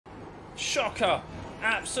Shocker.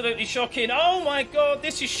 Absolutely shocking. Oh my God,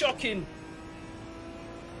 this is shocking.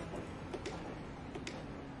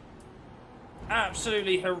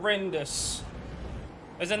 Absolutely horrendous.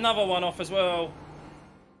 There's another one off as well.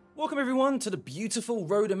 Welcome everyone to the beautiful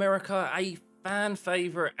Road America, a fan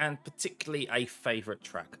favourite and particularly a favourite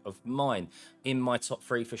track of mine. In my top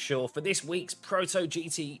 3 for sure for this week's Proto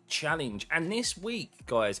GT Challenge. And this week,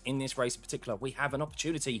 guys, in this race in particular, we have an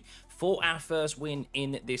opportunity for our first win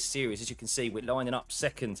in this series. As you can see, we're lining up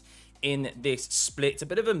second in this split. It's a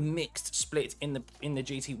bit of a mixed split in the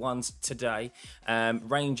GT1s today,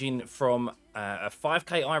 ranging from a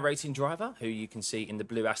 5k iRacing driver, who you can see in the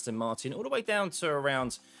blue Aston Martin, all the way down to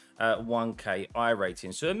around 1k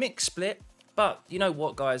iRacing. So a mixed split, but you know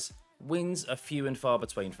what, guys? Wins are few and far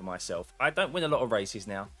between for myself. I don't win a lot of races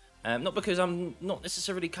now, not because I'm not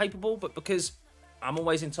necessarily capable, but because I'm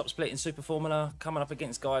always in top split in Super Formula, coming up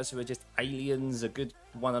against guys who are just aliens, a good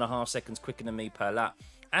 1.5 seconds quicker than me per lap.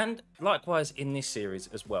 And likewise in this series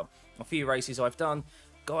as well. A few races I've done,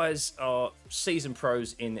 guys are seasoned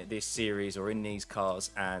pros in this series or in these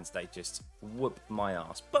cars, and they just whoop my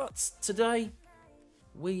ass. But today,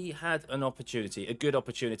 we had an opportunity, a good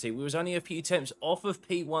opportunity. We was only a few tenths off of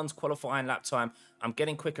P1's qualifying lap time. I'm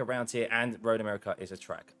getting quick around here, and Road America is a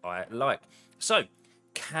track I like. So,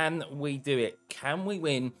 can we do it? Can we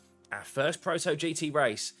win our first Proto GT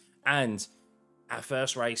race and our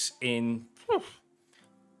first race in...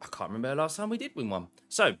 I can't remember the last time we did win one.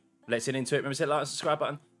 So, let's get into it. Remember to hit the like and subscribe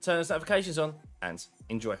button, turn those notifications on, and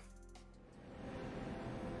enjoy.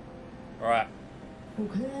 Alright.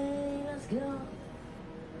 Okay, let's go.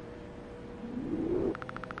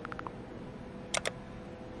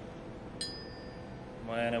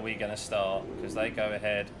 When are we going to start? Because they go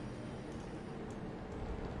ahead.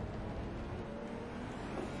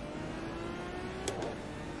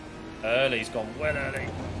 Early's gone well early.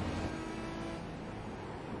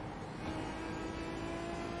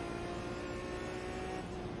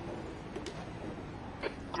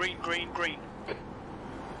 Green, green, green.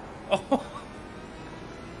 Oh.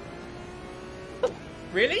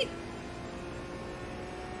 Really?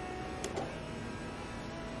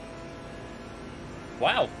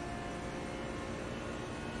 Wow.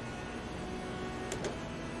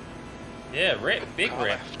 Yeah, rip, big Car rip.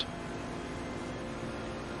 left.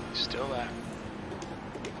 Still there.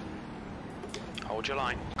 Hold your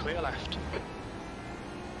line. Clear left.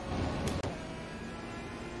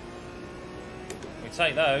 We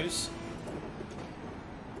take those.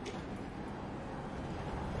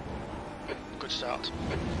 Good start.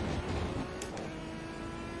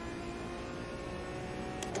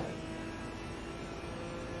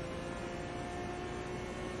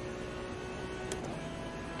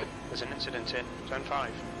 There's an incident in Zone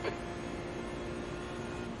 5.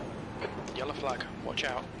 Yellow flag, watch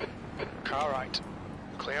out. Car right.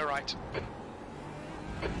 Clear right.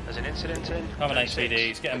 There's an incident in. Come on, Zone 6.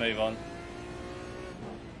 HPDs, get a move on.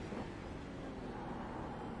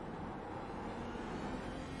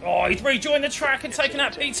 Oh, he's rejoined the track and taken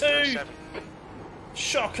out P2.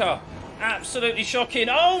 Shocker. Absolutely shocking.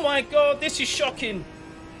 Oh my God, this is shocking.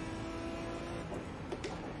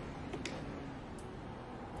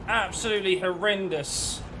 Absolutely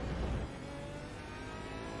horrendous.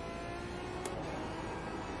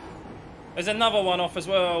 There's another one off as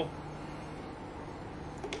well.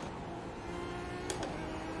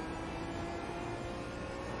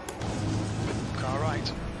 Car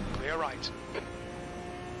right. Clear right.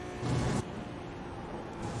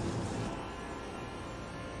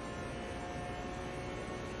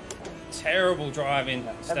 Terrible driving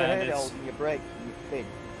Have a standards. handheld in your brake and your spin.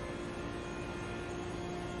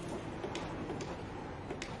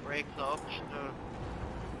 Brake lock.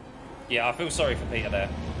 Yeah, I feel sorry for Peter there.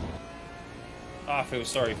 I feel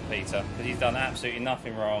sorry for Peter because he's done absolutely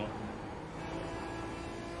nothing wrong.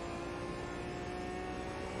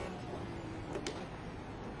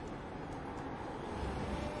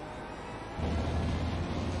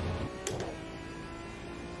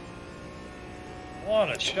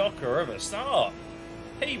 What a shocker of a start.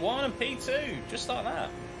 P1 and P2, just like that.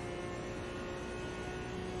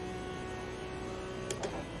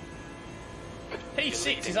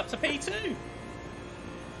 P6 is up to P2.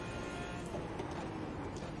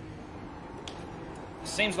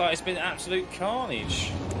 Seems like it's been absolute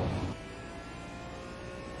carnage.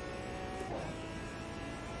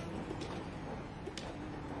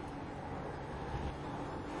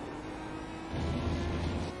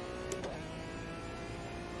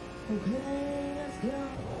 Okay, let's go.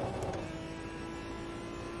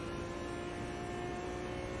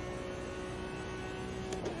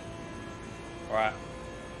 Right.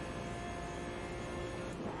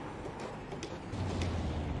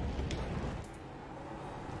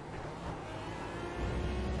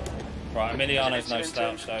 Right, Emiliano's no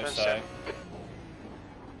Incident slouch in though, turn so... 7.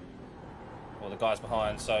 Well, the guy's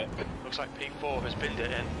behind, so... Looks like P4 has binned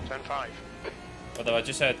it in turn 5. Although I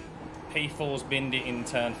just heard P4's binned it in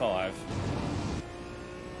turn 5.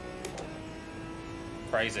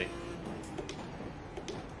 Crazy.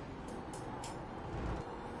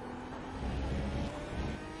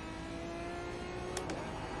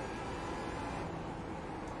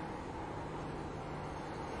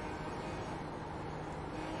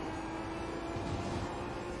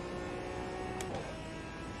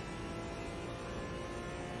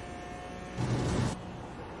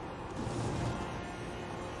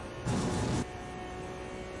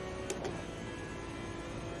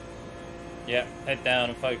 Yeah, head down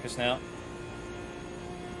and focus now.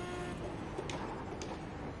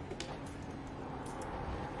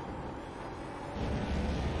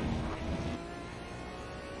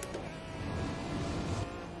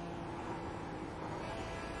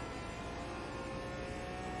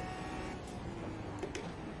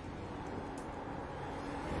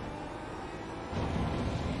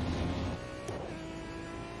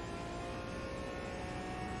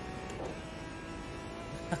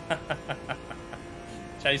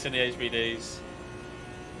 Chasing the HBDs.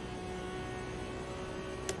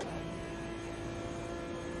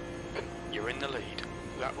 You're in the lead.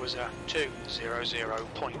 That was a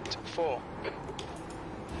 2:00.4.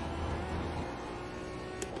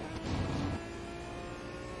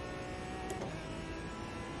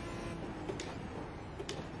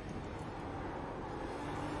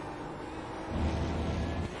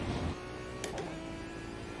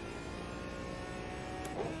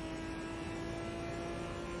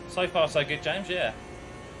 So far so good, James, yeah.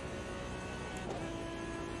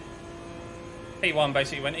 P1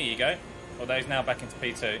 basically went, here you go. Although he's now back into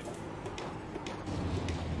P2.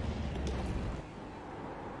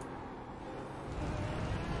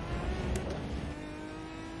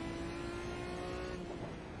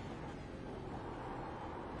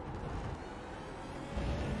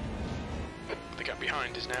 The gap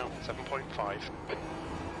behind is now 7.5.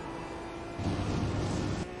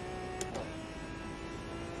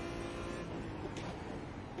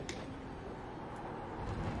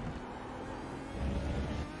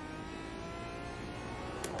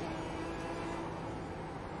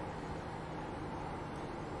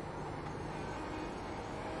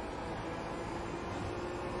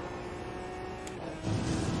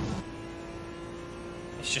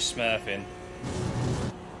 It's just smurfing.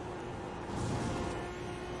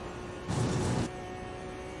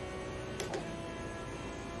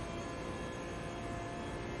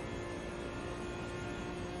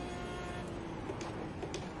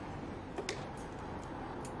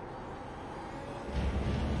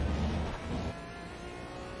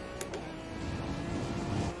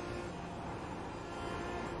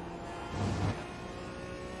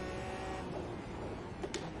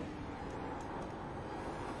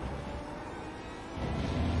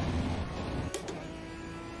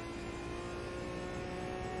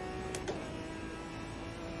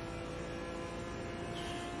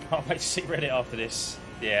 Can't wait to see Reddit after this.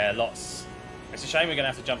 Yeah, lots. It's a shame we're going to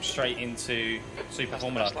have to jump straight into Super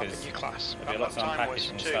Formula because new class. there'll be a lot to unpack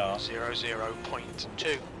from the start.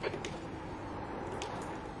 2:00.2.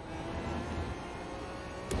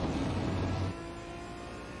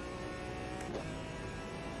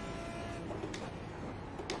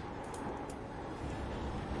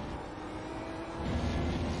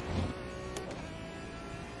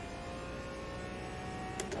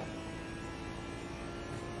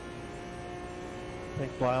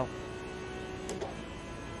 Thanks, Lyle.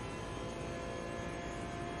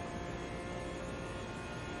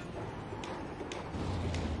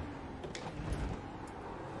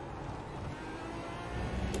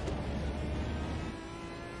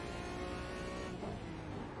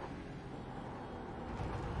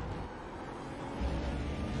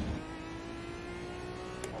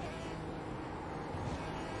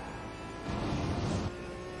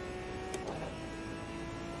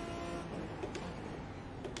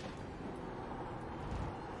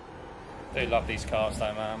 Do love these cars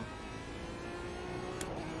though, man.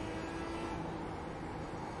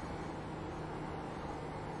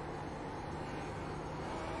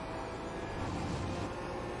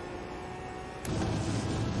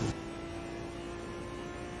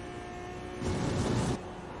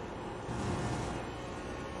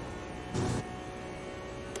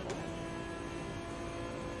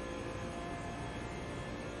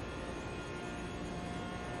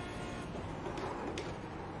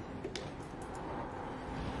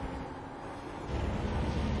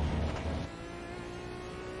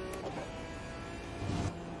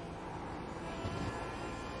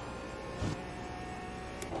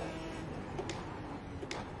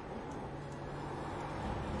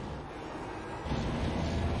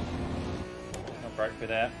 broke through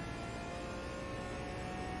there.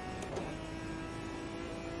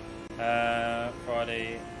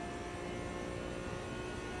 Friday.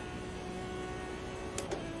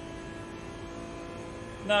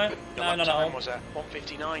 No, Your no, lap no, time no. was at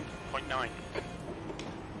 1:59.9.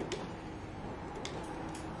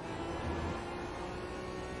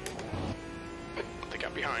 The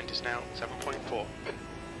gap behind is now 7.4.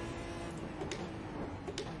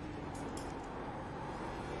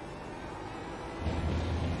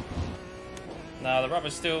 No, the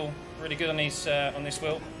rubber's still really good on these on this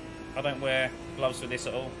wheel. I don't wear gloves with this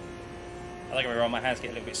at all. I don't get me wrong, my hands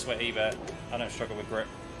get a little bit sweaty, but I don't struggle with grip.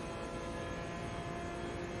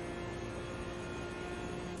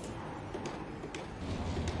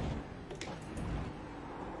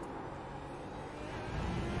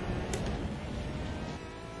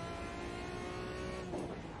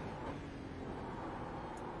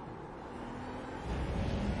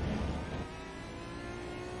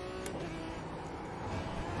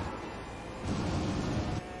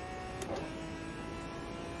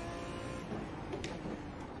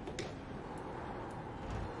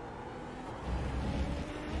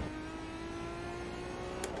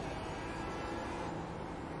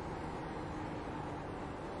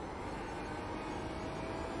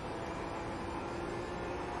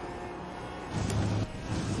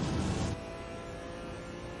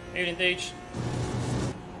 Evening, Deej.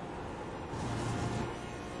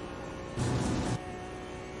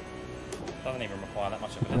 Doesn't even require that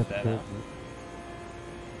much of a lift there now.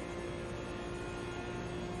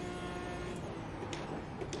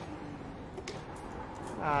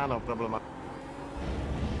 Ah, no problem.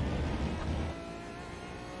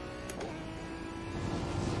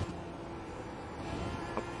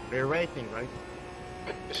 We're racing, right?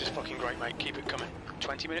 This is fucking great, mate. Keep it coming.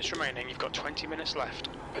 20 minutes remaining. You've got 20 minutes left.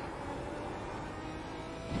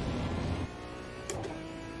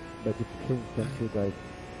 But it's clean, thank you guys.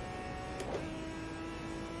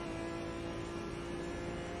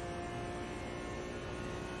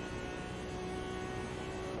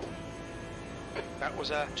 That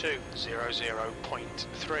was a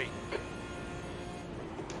 2:00.3.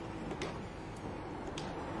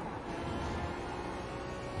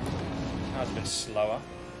 That's a bit slower.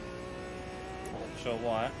 Not sure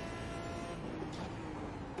why.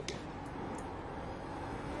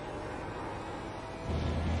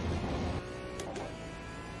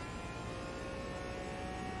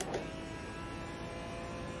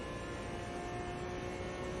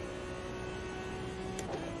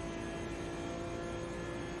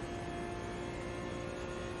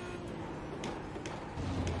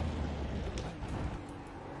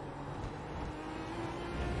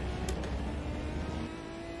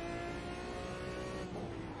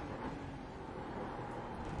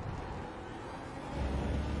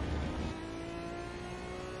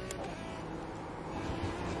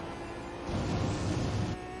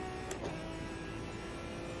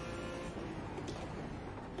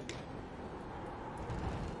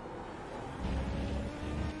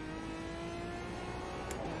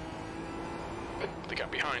 The gap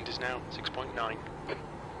behind is now 6.9.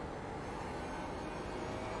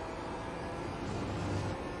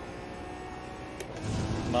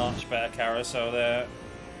 Much better carousel there.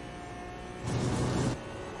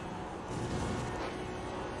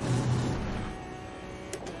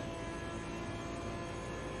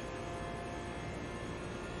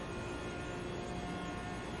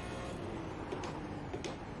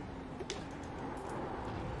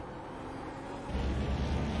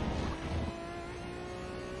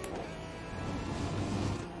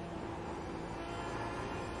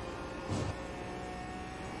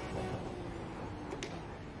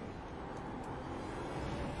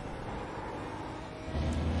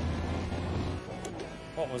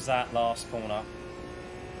 What was that last corner?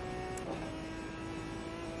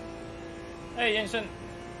 Hey, Jensen.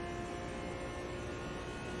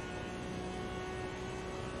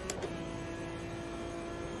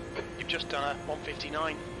 You've just done a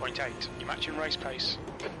 1:59.8. You're matching race pace.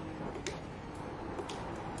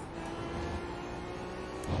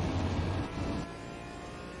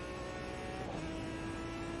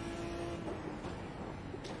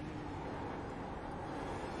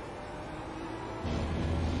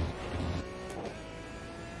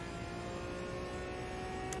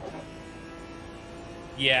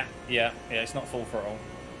 Yeah, it's not full throttle.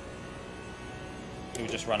 We'll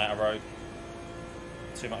just run out of road.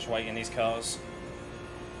 Too much weight in these cars.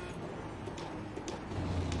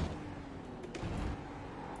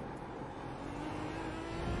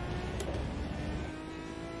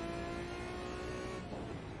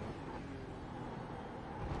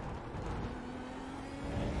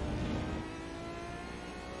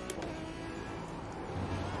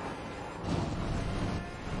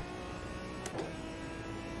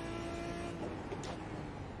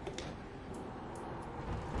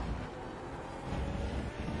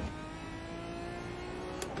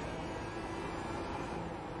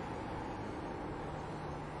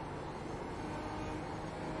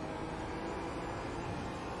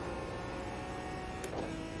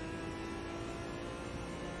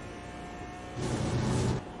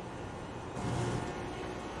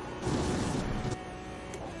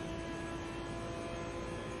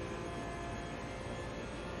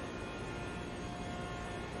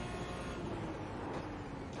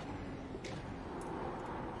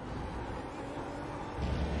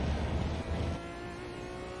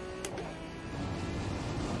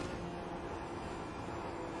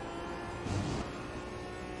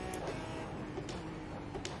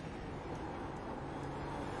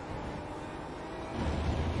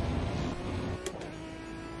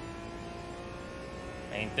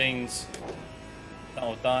 I mean, Dean's...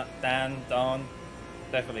 Oh, Don,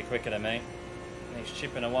 definitely quicker than me. And he's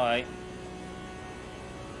chipping away.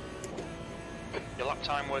 Your lap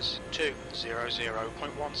time was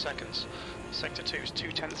 2:00.1 seconds. Sector 2 is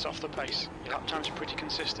 2/10 off the pace. Your lap times are pretty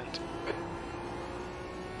consistent.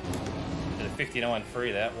 Did a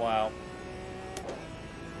 59.3 there, wow.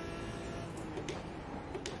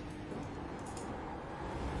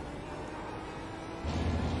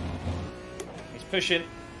 He's pushing.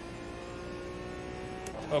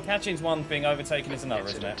 Well, catching's one thing, overtaking is another,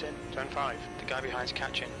 isn't it? In turn 5. The guy behind's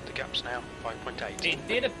catching. The gap's now 5.8. It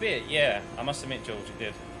did a bit, yeah. I must admit, George, it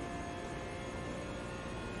did.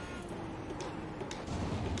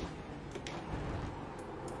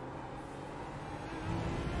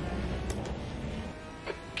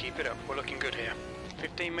 Keep it up. We're looking good here.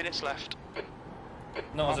 15 minutes left.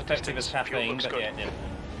 Not as effective as caffeine, but yeah, it did.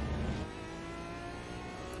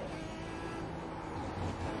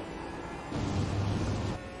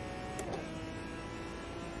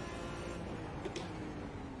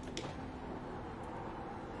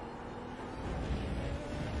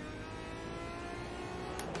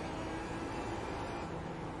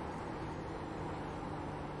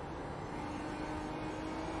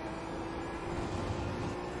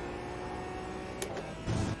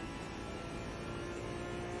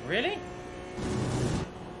 Really?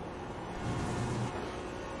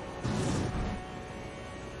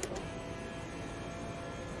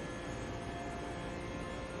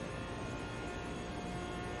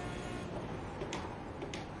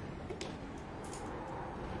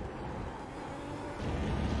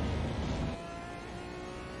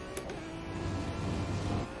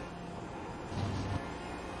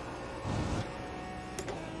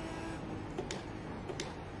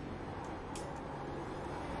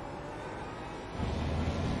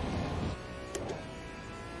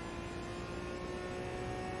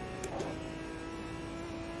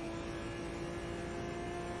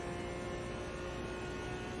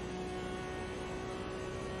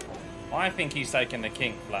 I think he's taking the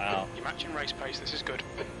kink flat out. You're matching race pace. This is good.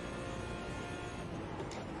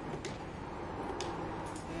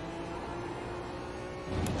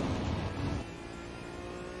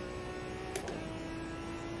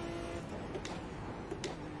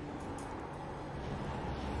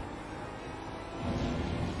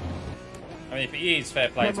 I mean, if he is fair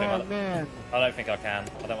play to Come him, on, man. I don't think I can.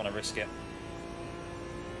 I don't want to risk it.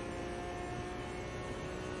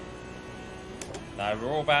 No,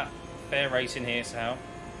 we're all about fair racing here, Sal.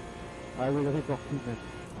 I will revoke him.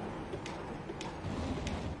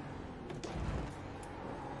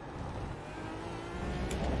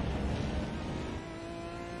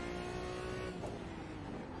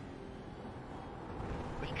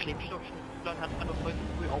 Durch Klebstoffschnittplan hat man doch heute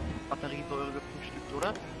früh auch Batteriesäure gefrühstückt,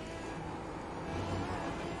 oder?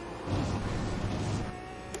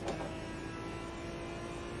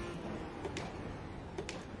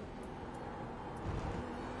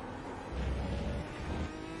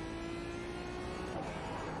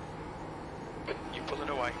 You pull it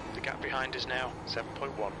away. The gap behind is now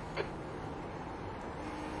 7.1.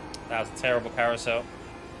 That was a terrible carousel.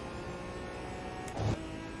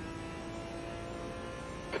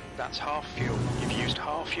 That's half fuel. You've used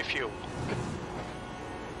half your fuel.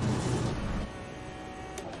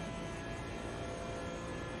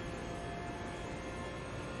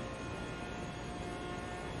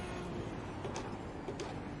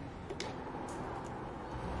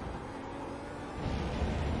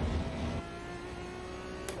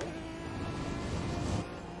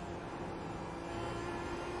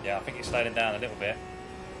 Yeah, I think he's slowing down a little bit.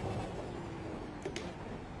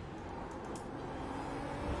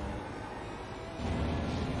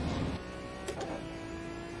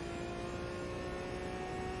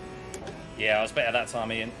 Yeah, I was better that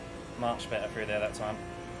time, Ian. Much better through there that time.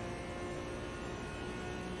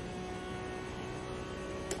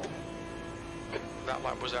 That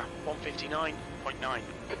lap was a 1:59.9.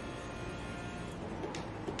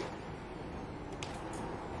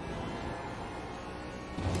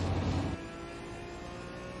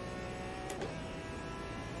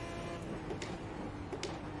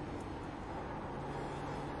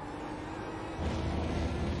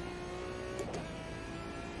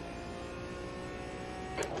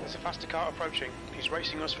 There's a faster car approaching. He's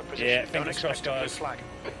racing us for position. Yeah, Don't fingers crossed, expect a blue guys. flag.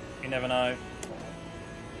 You never know.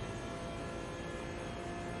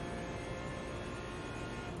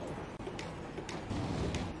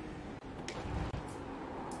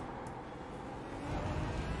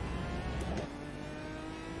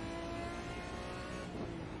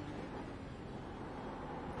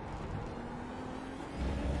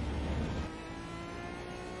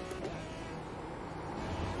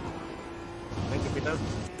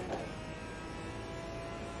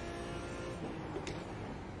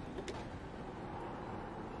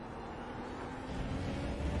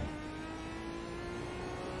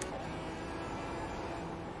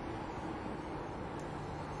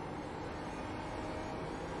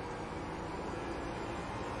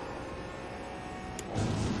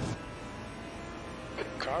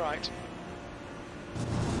 Car right.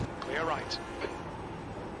 Clear right.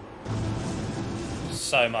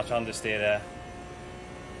 So much understeer there.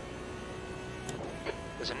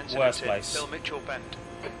 There's an incident Worst in place. Bill Mitchell Bend.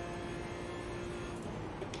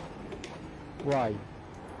 Why?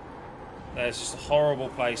 There's just a horrible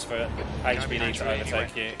place for HBD to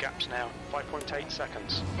overtake you. The gap's now 5.8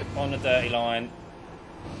 seconds. On the dirty line.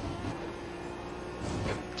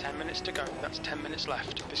 10 minutes to go. That's 10 minutes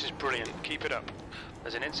left. This is brilliant. Keep it up.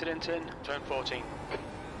 There's an incident in turn 14.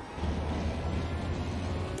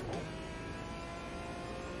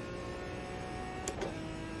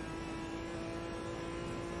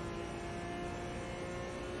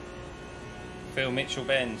 Phil Mitchell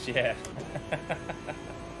bends, yeah.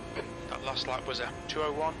 That last lap was a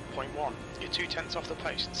 2:01.1. You're 2/10 off the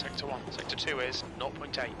pace in Sector 1. Sector 2 is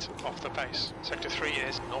 0.8 off the pace. Sector 3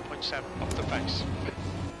 is 0.7 off the pace.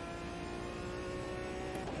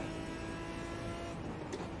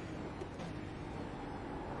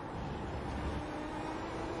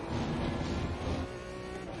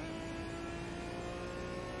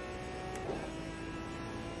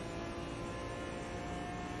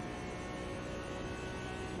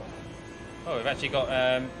 Oh, we've actually got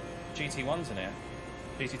GT1s in here.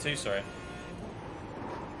 GT2, sorry.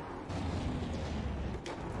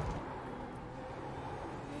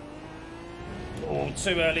 Oh,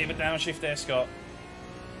 too early of a downshift there, Scott.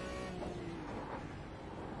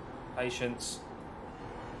 Patience.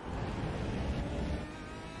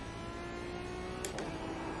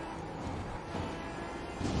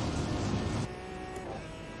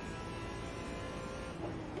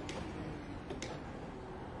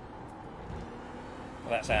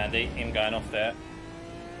 Well, that's Andy, him going off there.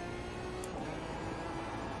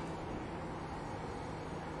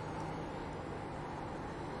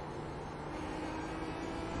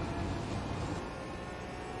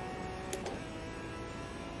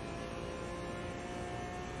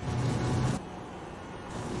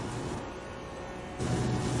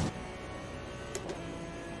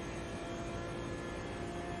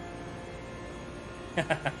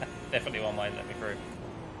 Definitely one way to let me through.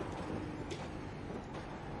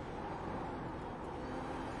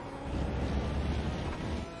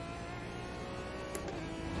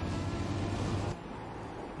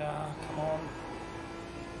 Nah, come on.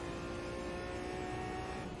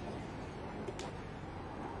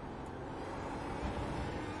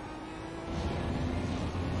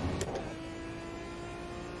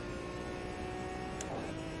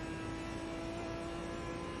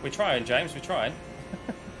 We're trying, James, we're trying.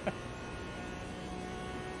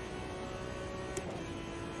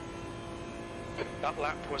 That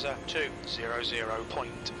lap was a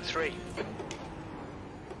 2:00.3.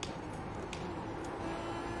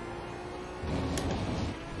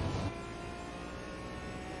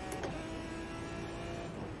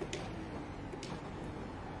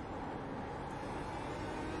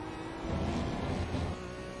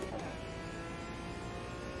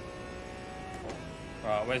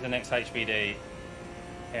 Right, where's the next HBD?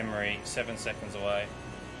 Emery, 7 seconds away.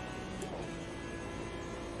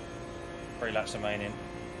 3 laps remaining.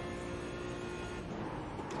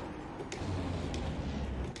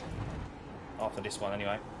 After this one,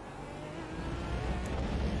 anyway.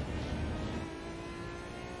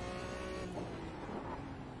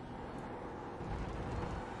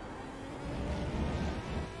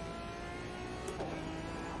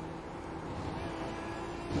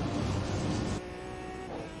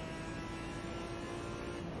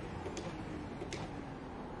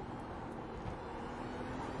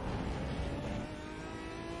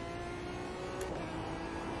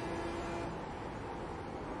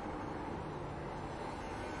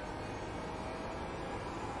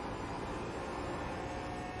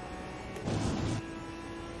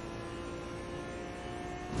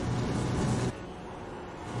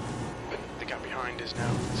 The gap behind is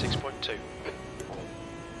now 6.2.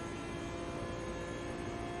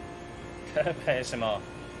 ASMR.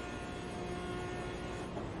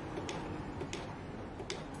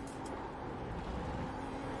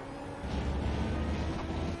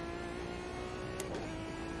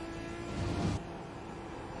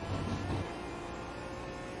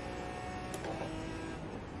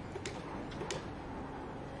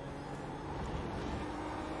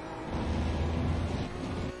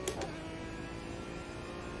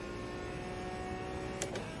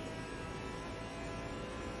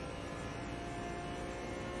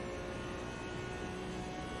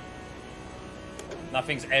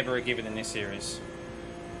 Nothing's ever a given in this series.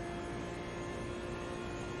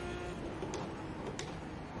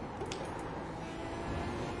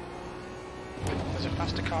 There's a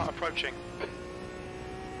faster car approaching.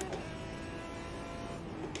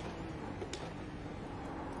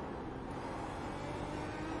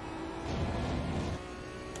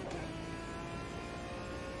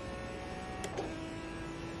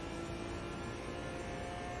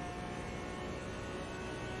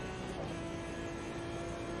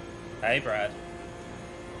 Hey, Brad.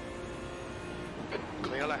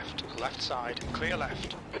 Clear left. Left side. Clear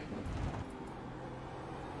left.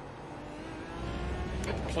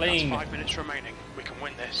 Clean. That's 5 minutes remaining. We can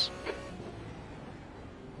win this.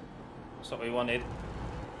 That's what we wanted.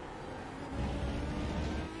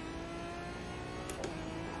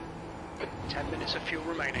 Ten minutes of fuel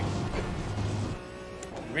remaining.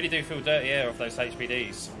 You really do feel dirty air off those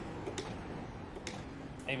HPDs.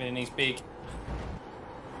 Even in these big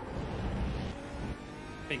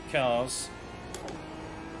cars.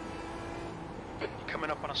 Coming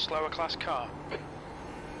up on a slower class car.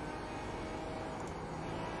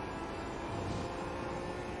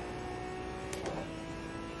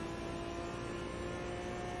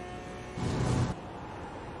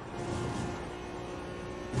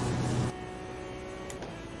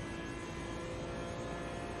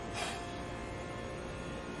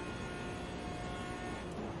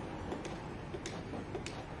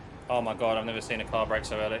 Oh my god, I've never seen a car brake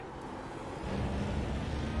so early.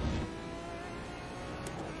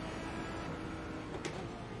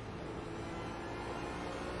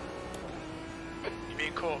 You're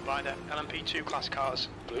being caught by the LMP2 class cars.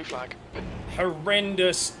 Blue flag.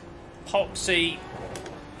 Horrendous poxy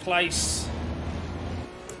place.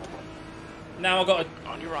 Now I've got to...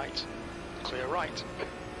 On your right. Clear right.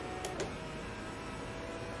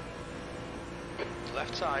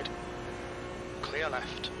 Left side. Clear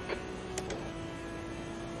left.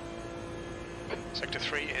 Sector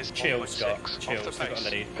 3 is Chill, 1.6 Scott. Chill, off the still got a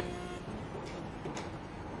pace. lead.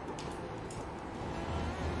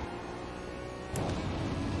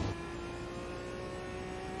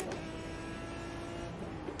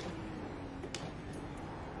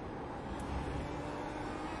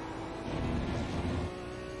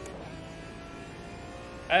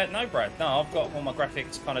 No, Brad. No, I've got all my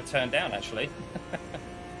graphics kind of turned down, actually.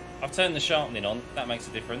 I've turned the sharpening on. That makes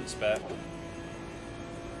a difference, but...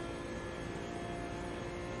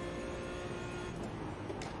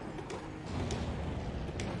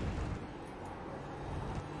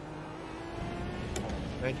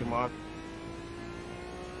 Thank you, Mark.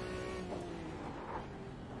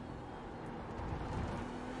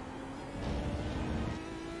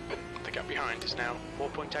 The gap behind is now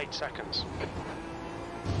 4.8 seconds.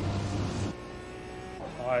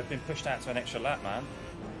 Oh, I've been pushed out to an extra lap, man.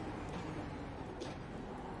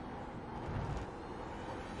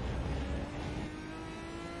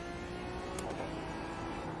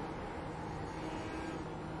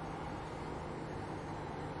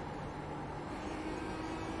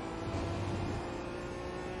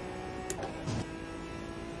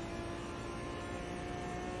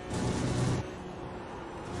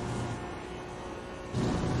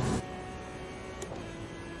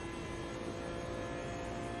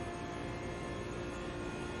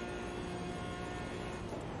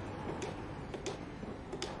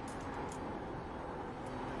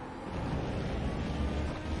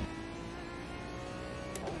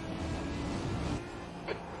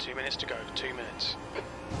 To go, 2 minutes.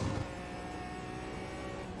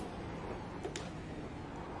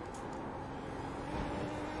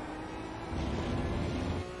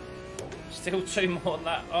 Still 2 more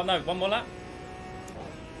lap. Oh no, 1 more lap.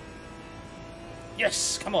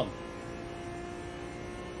 Yes, come on.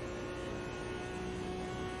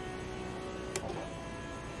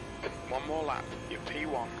 One more lap. You're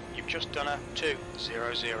P1. You've just done a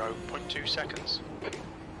 2:00.2 seconds.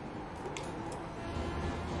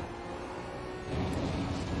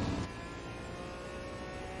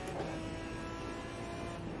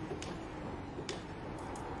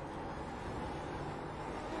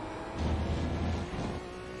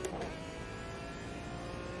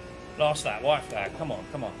 Last lap, white flag. Come on,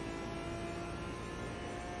 come on.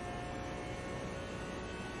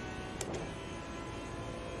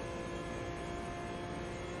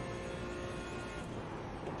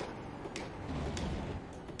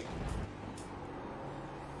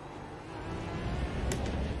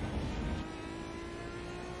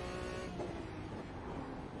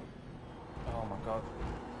 Oh my god.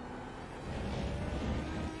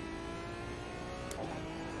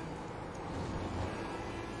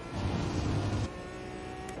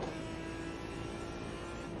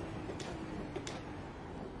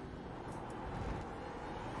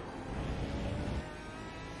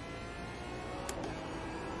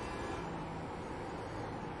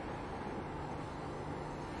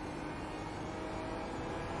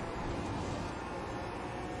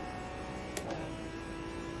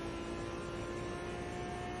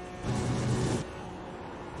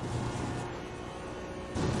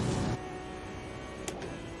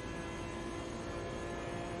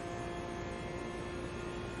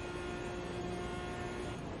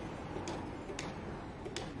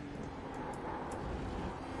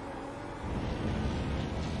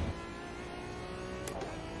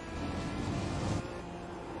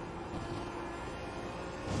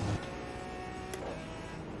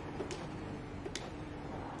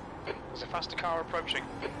 There's a faster car approaching.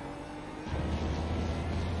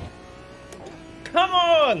 Come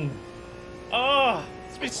on! Oh,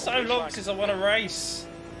 it's been so long since I won a race.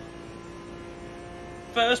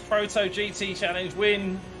 First Proto GT Challenge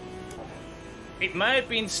win. It may have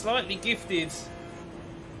been slightly gifted,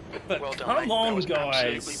 but Well done, come mate. on, That was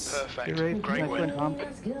guys. absolutely perfect. Great, Great win.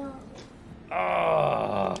 Let's go.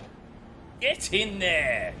 Oh, get in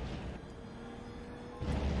there.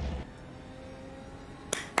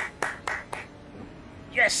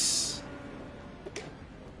 Yes.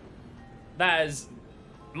 That is,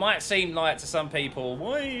 might seem like to some people,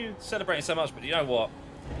 why are you celebrating so much? But you know what?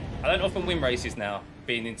 I don't often win races now,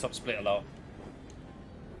 being in top split a lot.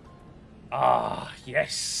 Ah,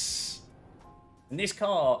 yes. And this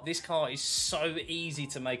car is so easy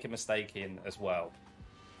to make a mistake in as well.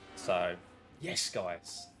 So, yes,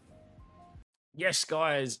 guys. Yes,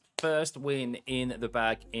 guys. First win in the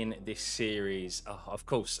bag in this series. Oh, of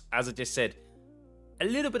course, as I just said, a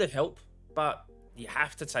little bit of help, but you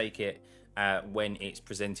have to take it when it's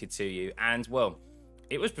presented to you. And, well,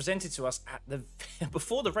 it was presented to us at the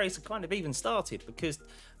before the race had kind of even started, because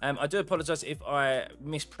I do apologise if I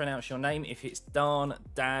mispronounce your name. If it's Dan,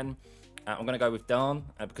 I'm going to go with Dan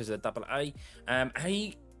because of the double A.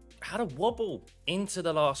 He had a wobble into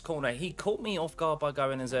the last corner. He caught me off guard by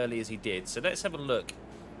going as early as he did. So let's have a look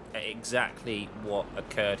at exactly what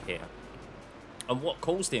occurred here and what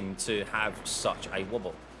caused him to have such a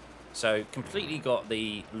wobble. So completely got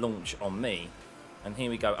the launch on me. And here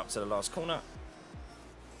we go up to the last corner.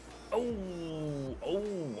 Oh,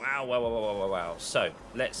 wow. So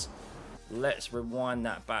let's rewind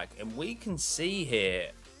that back, and we can see here,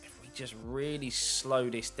 if we just really slow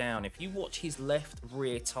this down, if you watch his left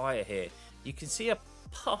rear tyre here, you can see a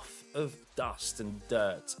puff of dust and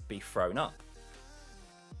dirt be thrown up.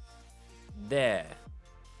 There.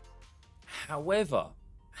 However,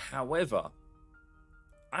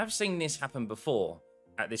 I've seen this happen before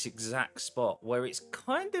at this exact spot where it's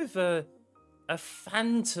kind of a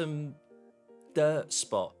phantom dirt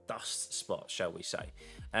spot, dust spot, shall we say.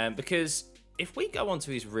 Because if we go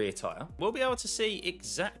onto his rear tyre, we'll be able to see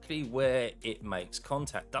exactly where it makes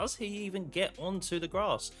contact. Does he even get onto the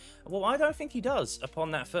grass? Well, I don't think he does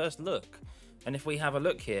upon that first look. And if we have a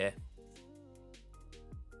look here,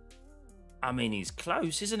 I mean, he's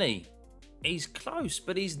close, isn't he? He's close,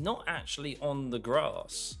 but he's not actually on the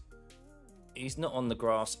grass. He's not on the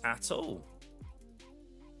grass at all.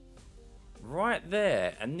 Right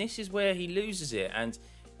there, and this is where he loses it, and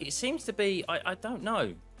it seems to be, I don't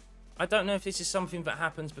know. I don't know if this is something that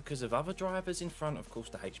happens because of other drivers in front. Of course,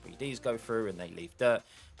 the HBDs go through and they leave dirt,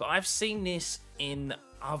 but I've seen this in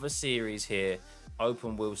other series here,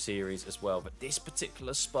 open wheel series as well, but this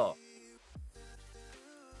particular spot,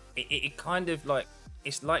 it kind of like,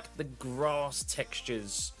 it's like the grass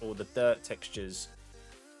textures or the dirt textures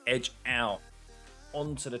edge out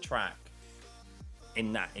onto the track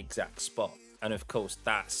in that exact spot, and of course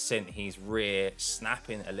that sent his rear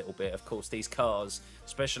snapping a little bit. Of course, these cars,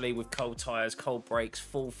 especially with cold tires, cold brakes,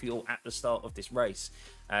 full fuel at the start of this race,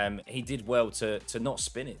 he did well to not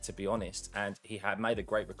spin it, to be honest, and he had made a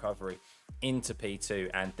great recovery into P2.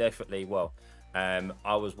 And definitely, well,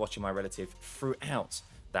 I was watching my relative throughout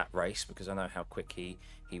that race because I know how quick he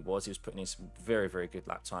was. He was putting in some very, very good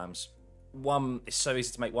lap times. It's so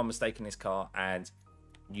easy to make one mistake in this car and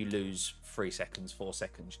you lose 3 seconds, 4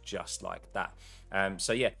 seconds, just like that.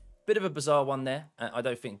 So yeah, bit of a bizarre one there. I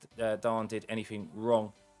don't think Dan did anything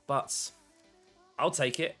wrong, but I'll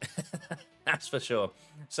take it. That's for sure.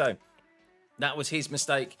 So that was his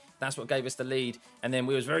mistake. That's what gave us the lead. And then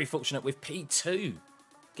we was very fortunate with P2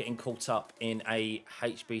 getting caught up in a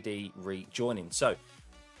HBD rejoining. So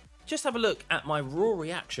just have a look at my raw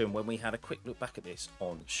reaction when we had a quick look back at this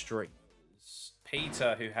on stream.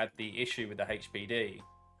 Peter, who had the issue with the HBD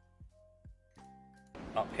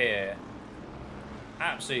up here,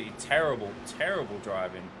 absolutely terrible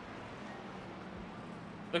driving.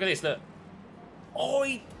 Look at this, look. Oh,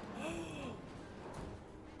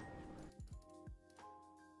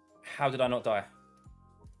 how did I not die?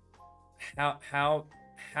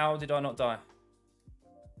 How did I not die?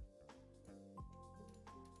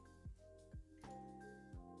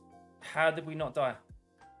 How did we not die?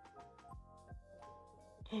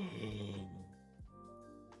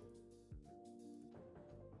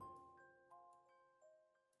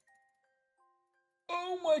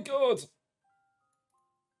 Oh my god!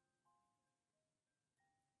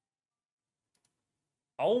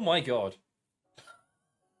 Oh my god.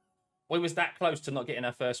 We was that close to not getting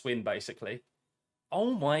our first win, basically.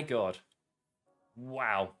 Oh my god.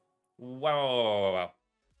 Wow. Wow.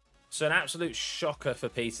 So an absolute shocker for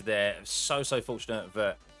Peter there. So fortunate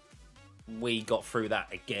that we got through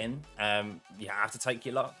that again. You have to take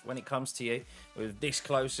your luck when it comes to you. We're this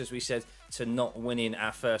close, as we said, to not winning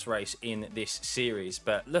our first race in this series.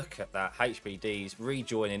 But look at that, HBDs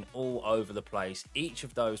rejoining all over the place. Each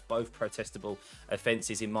of those both protestable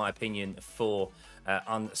offences, in my opinion, for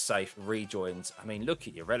unsafe rejoins. I mean, look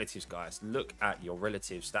at your relatives, guys. Look at your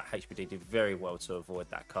relatives. That HBD did very well to avoid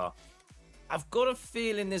that car. I've got a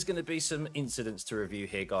feeling there's going to be some incidents to review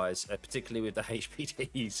here, guys, particularly with the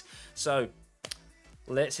HPDs. So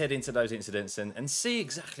let's head into those incidents and see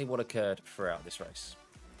exactly what occurred throughout this race.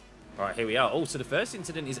 All right, here we are. Oh, so the first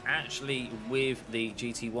incident is actually with the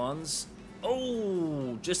GT1s.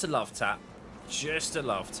 Oh, just a love tap. Just a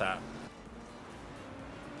love tap.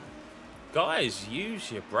 Guys,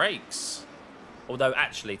 use your brakes. Although,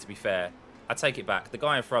 actually, to be fair, I take it back. The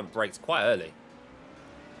guy in front braked quite early.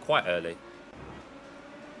 Quite early.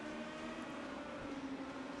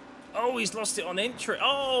 Oh, he's lost it on entry.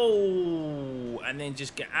 Oh, and then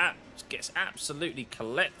just gets absolutely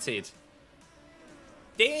collected.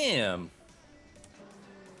 Damn.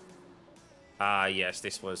 Ah, yes,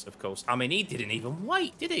 this was, of course. I mean, he didn't even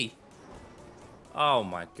wait, did he? Oh,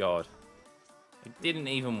 my God. He didn't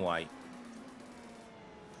even wait.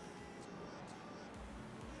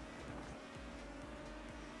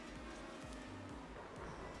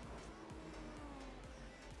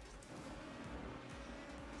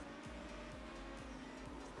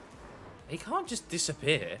 He can't just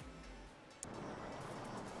disappear.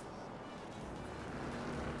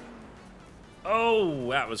 Oh,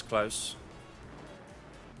 that was close.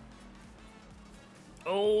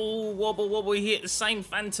 Oh, wobble, wobble. He hit the same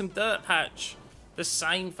phantom dirt patch. The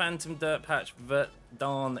same phantom dirt patch that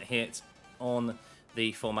Don hit on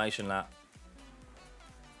the formation lap.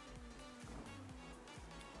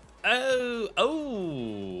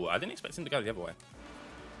 Oh, I didn't expect him to go the other way.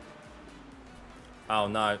 Oh,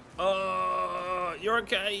 no. Oh, you're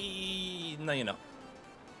okay. No, you're not.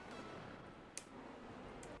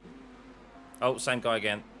 Oh, same guy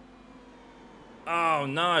again. Oh,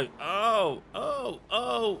 no. Oh.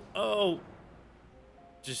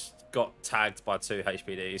 Just got tagged by 2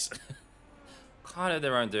 HPDs. Kind of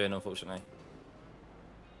their own doing, unfortunately.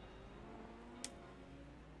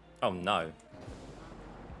 Oh, no.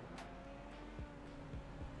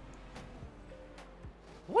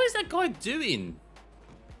 What is that guy doing?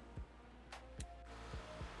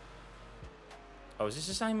 Oh, is this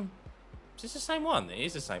the same? Is this the same one? It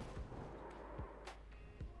is the same.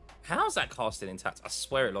 How's that car still intact? I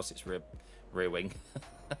swear it lost its rear wing.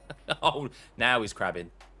 Oh, now he's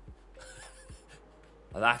crabbing.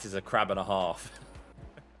 That is a crab and a half.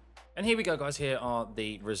 And here we go, guys. Here are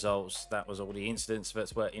the results. That was all the incidents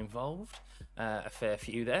that were involved. A fair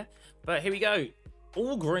few there. But here we go.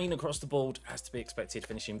 All green across the board, as to be expected,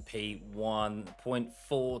 finishing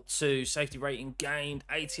P1.42. Safety rating gained,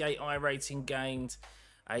 88 iRating gained.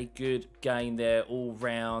 A good gain there all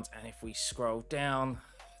round. And if we scroll down,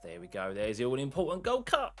 there we go. There's the all-important Gold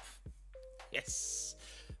Cup. Yes.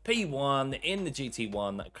 P1 in the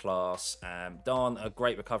GT1 class. Don, a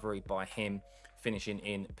great recovery by him, finishing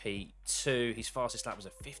in P2. His fastest lap was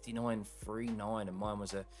a 59.39 and mine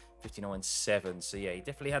was a 59.7. So, yeah, he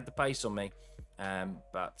definitely had the pace on me.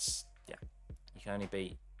 But yeah, you can only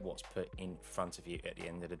beat what's put in front of you at the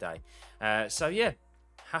end of the day. So yeah,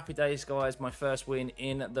 happy days, guys. My first win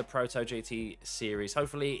in the Proto GT series.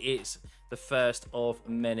 Hopefully it's the first of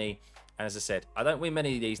many. And as I said, I don't win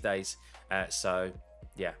many these days. So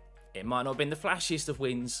yeah, it might not have been the flashiest of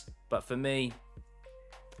wins, but for me,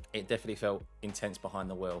 it definitely felt intense behind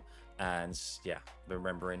the wheel. And yeah, been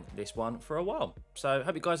remembering this one for a while. So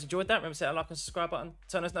hope you guys enjoyed that. Remember to hit that like and subscribe button,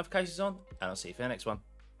 turn those notifications on, and I'll see you for the next one.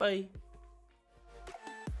 Bye.